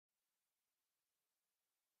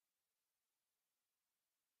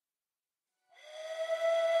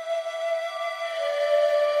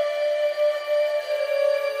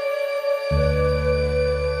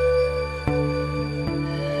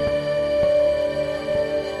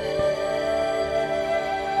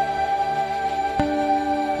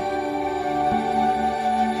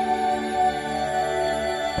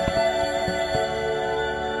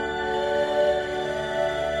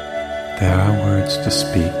words to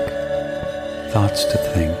speak, thoughts to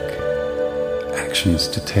think, actions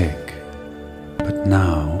to take. But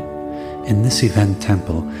now, in this event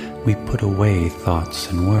temple, we put away thoughts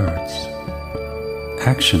and words.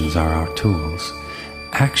 Actions are our tools,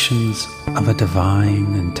 actions of a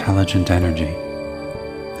divine, intelligent energy,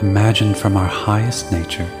 imagined from our highest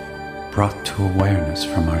nature, brought to awareness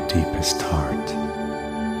from our deepest heart.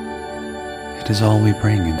 It is all we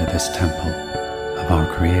bring into this temple of our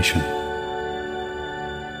creation.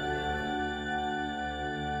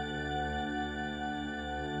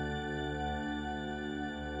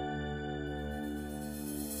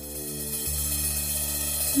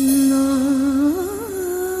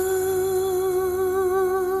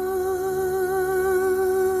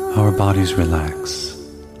 Our bodies relax,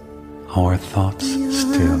 our thoughts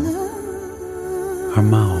still, our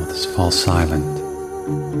mouths fall silent.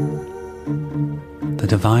 The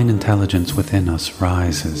divine intelligence within us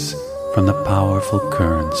rises from the powerful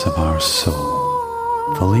currents of our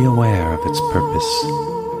soul, fully aware of its purpose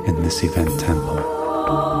in this event temple.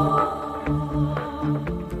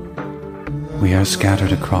 We are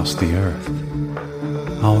scattered across the earth,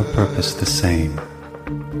 our purpose the same,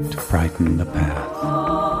 to brighten the path.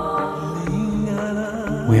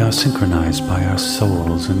 We are synchronized by our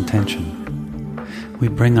soul's intention. We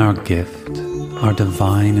bring our gift, our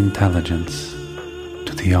divine intelligence,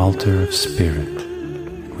 to the altar of spirit,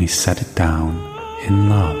 and we set it down in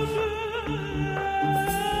love.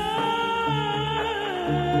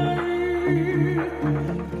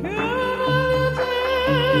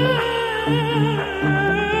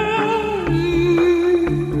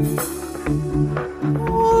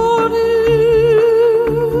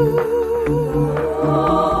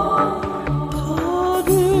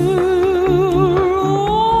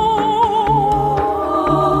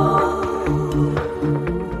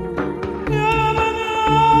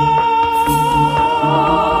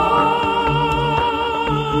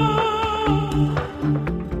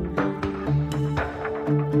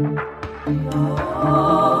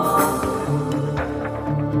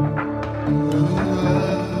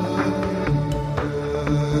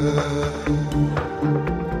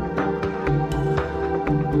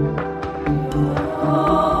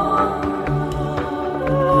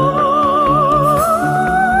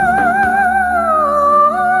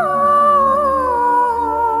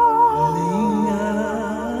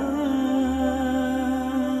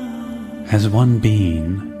 As one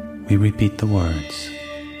being, we repeat the words,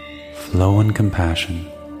 flow in compassion,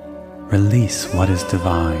 release what is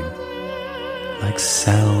divine. Like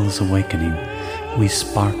cells awakening, we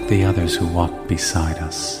spark the others who walk beside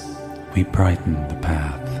us. We brighten the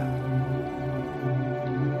path.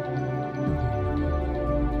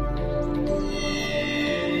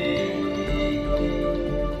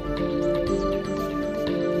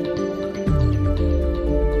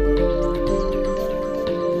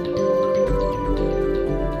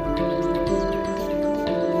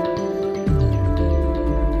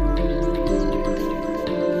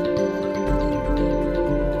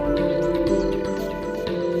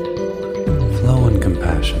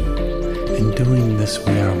 In doing this,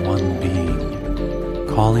 we are one being,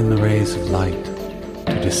 calling the rays of light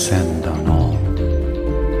to descend on all.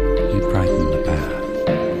 We brighten the path.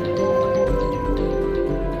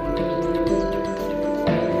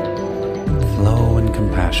 Flow in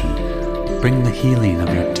compassion. Bring the healing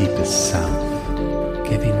of your deepest self,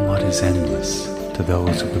 giving what is endless to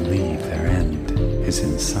those who believe their end is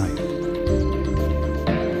in sight.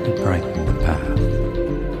 We brighten the path.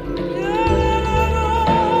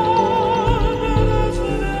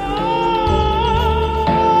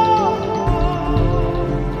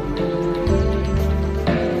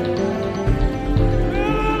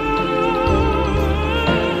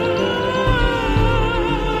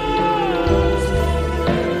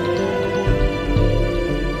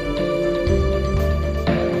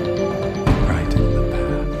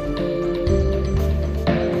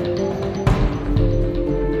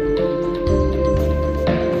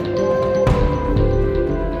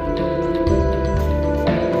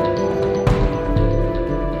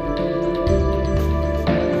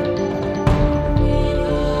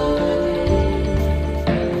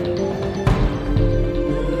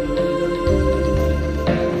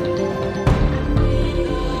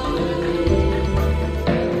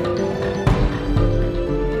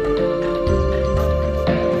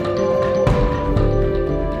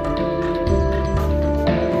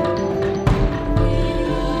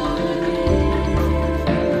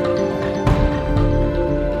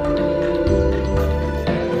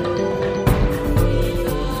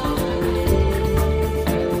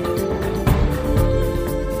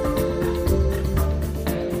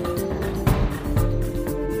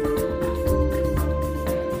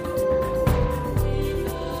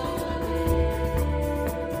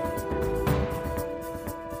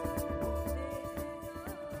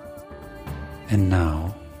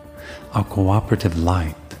 cooperative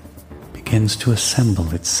light begins to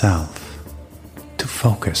assemble itself, to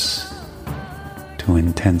focus, to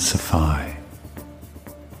intensify.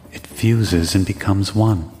 It fuses and becomes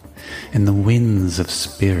one, and the winds of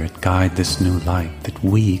spirit guide this new light that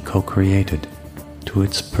we co-created to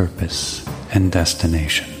its purpose and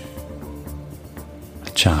destination. A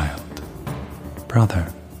child,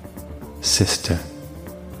 brother, sister,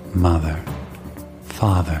 mother,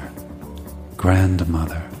 father,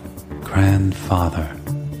 grandmother, grandfather,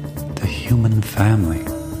 the human family,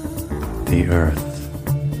 the earth,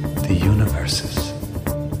 the universes,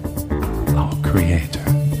 our Creator,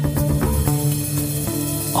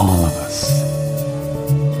 all of us.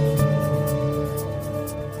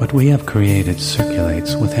 What we have created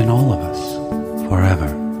circulates within all of us, forever,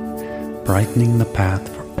 brightening the path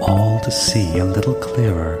for all to see a little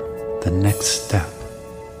clearer the next step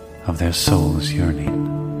of their soul's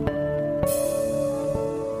yearning.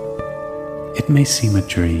 It may seem a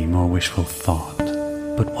dream or wishful thought,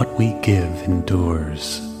 but what we give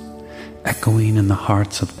endures, echoing in the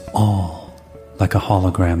hearts of all, like a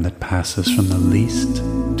hologram that passes from the least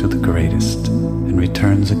to the greatest and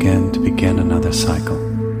returns again to begin another cycle.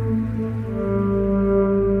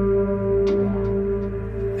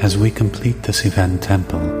 As we complete this event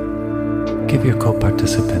temple, give your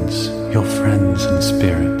co-participants, your friends in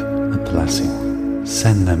spirit, a blessing.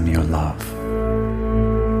 Send them your love.